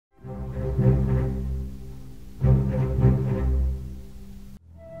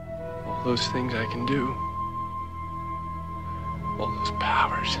those things I can do, all those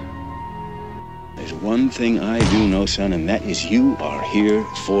powers. There's one thing I do know, son, and that is you are here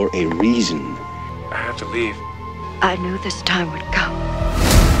for a reason. I have to leave. I knew this time would come.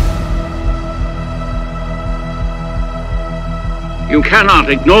 You cannot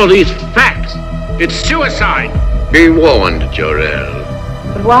ignore these facts. It's suicide. Be warned, Jor-El.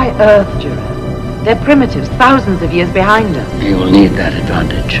 But why Earth, Jor-El? They're primitives, thousands of years behind us. You will need that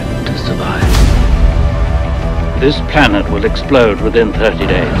advantage to survive. This planet will explode within 30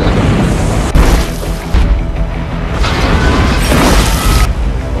 days.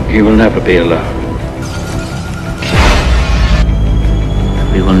 You will never be alone.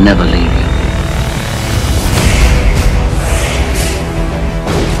 We will never leave you.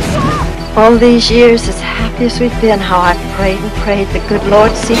 All these years, as happy as we've been, how I've prayed and prayed the good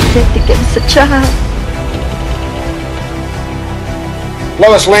Lord see fit to give us a child.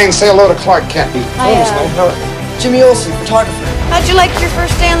 Lois Lane, say hello to Clark Kent. Hi, Lois Lane, how are you? Jimmy Olsen, photographer. How'd you like your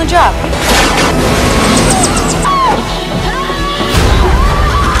first day on the job?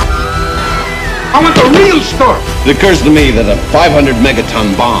 I want the real story. It occurs to me that a 500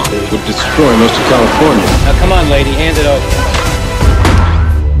 megaton bomb would destroy most of California. Now come on, lady, hand it over.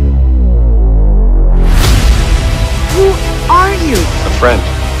 Who are you? A friend.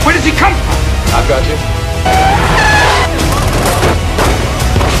 Where does he come from? I've got you.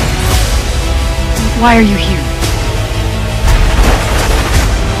 Why are you here?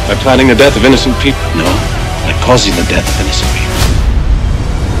 By planning the death of innocent people. No, by causing the death of innocent people.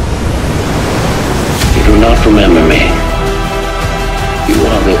 You do not remember me. You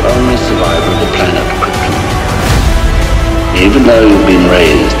are the only survivor of the planet Krypton. Even though you've been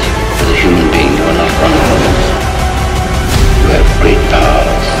raised as a human being, you are not one of us. You have great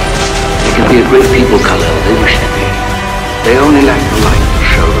powers. They can be a great people color they wish to be. They only lack the light to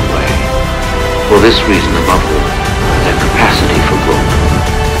show the way. For this reason, above all, their capacity for growth,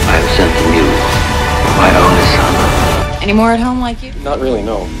 I have sent them you, my only son. Any more at home like you? Not really,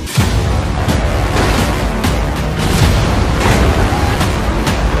 no.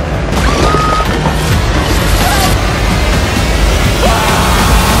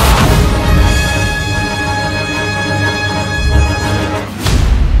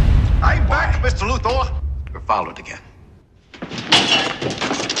 I'm back, Mr. Luthor. We're followed again.